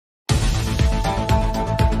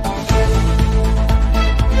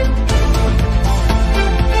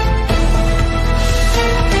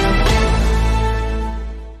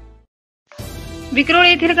विक्रोळी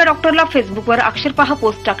येथील एका डॉक्टरला फेसबुकवर अक्षरशः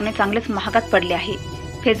पोस्ट टाकणे चांगलेच महागात पडले आहे।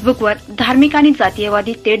 फेसबुकवर धार्मिक आणि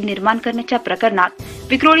जातीयवादी तेढ निर्माण करण्याच्या प्रकरणात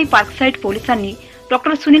विक्रोळी पार्कसाइड पोलिसांनी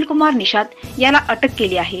डॉक्टर सुनील कुमार निषाद याला अटक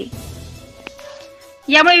केली आहे।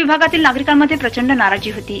 यामुळे विभागातील नागरिकांमध्ये प्रचंड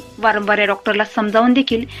नाराजी होती। वारंवार या डॉक्टरला समजावून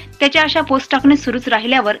देखील त्याच्या अशा पोस्ट टाकणे सुरूच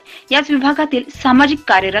राहिल्यावर याच विभागातील सामाजिक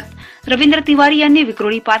कार्यरत रवींद्र तिवारी यांनी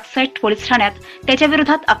विक्रोळी पार्कसाइड पोलीस ठाण्यात त्याच्या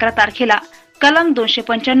विरोधात 11 तारखेला कलम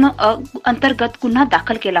 295 अ अंतर्गत गुन्हा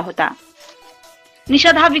दाखल केला होता।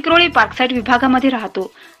 निषाद हा विक्रोळी पार्कसाइड विभागामध्ये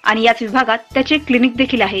राहतो आणि याच विभागात त्याचे क्लिनिक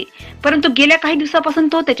देखील आहे, परंतु गेल्या काही दिवसापासून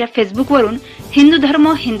तो त्याच्या फेसबुकवरून हिंदू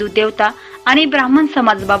धर्म, हिंदू देवता आणि ब्राह्मण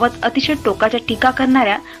समाजाबाबत अतिशय टोकाच्या टीका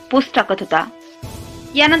करणाऱ्या पोस्ट टाकत होता।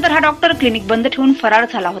 यानंतर हा डॉक्टर क्लिनिक बंद ठेवून फरार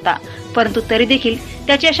झाला होता, परंतु तरी देखील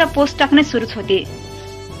त्याची अशा पोस्ट टाकणे सुरूच होते।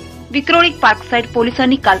 विक्रोळी पार्कसाइड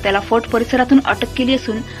पोलिसांनी काल त्याला फोर्ट परिसरातून अटक केली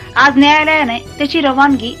असून आज न्यायालयाने त्याची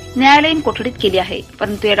रवानगी न्यायालयीन कोठडीत केली आहे,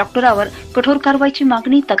 परंतु या डॉक्टरावर कठोर कारवाईची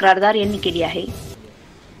मागणी तक्रारदार यांनी केली आहे।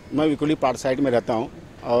 मैं विक्रोळी पार्कसाइड में रहता हूं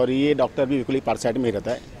और ये डॉक्टर भी विक्रोळी पार्कसाइड में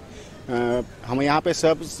रहता है। हम यहाँ पे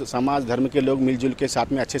सब समाज धर्म के लोग मिलजुल के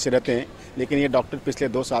साथ में अच्छे से रहते हैं, लेकिन ये डॉक्टर पिछले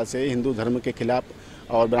 2 साल से हिंदू धर्म के खिलाफ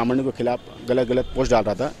और ब्राह्मणों के खिलाफ गलत पोस्ट डाल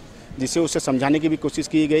रहा था, जिससे उसे समझाने की भी कोशिश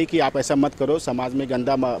की गई कि आप ऐसा मत करो, समाज में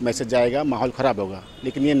गंदा मैसेज जाएगा, माहौल ख़राब होगा।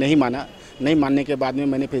 लेकिन ये नहीं माना। नहीं मानने के बाद में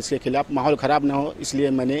मैंने फिर इसके खिलाफ माहौल ख़राब ना हो इसलिए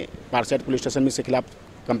मैंने पार्कसाइड पुलिस स्टेशन में इसके खिलाफ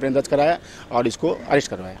कंप्लेंट दर्ज कराया और इसको अरेस्ट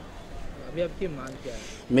करवाया। अभी आपकी मांग क्या है?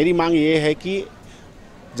 मेरी मांग ये है कि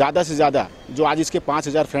ज़्यादा से ज़्यादा जो आज इसके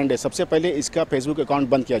 5000 फ्रेंड है, सबसे पहले इसका फेसबुक अकाउंट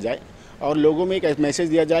बंद किया जाए और लोगों में एक मैसेज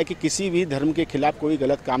दिया जाए कि किसी भी धर्म के खिलाफ कोई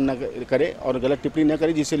गलत काम न करे और गलत टिप्पणी न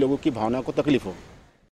करे जिससे लोगों की भावना को तकलीफ हो।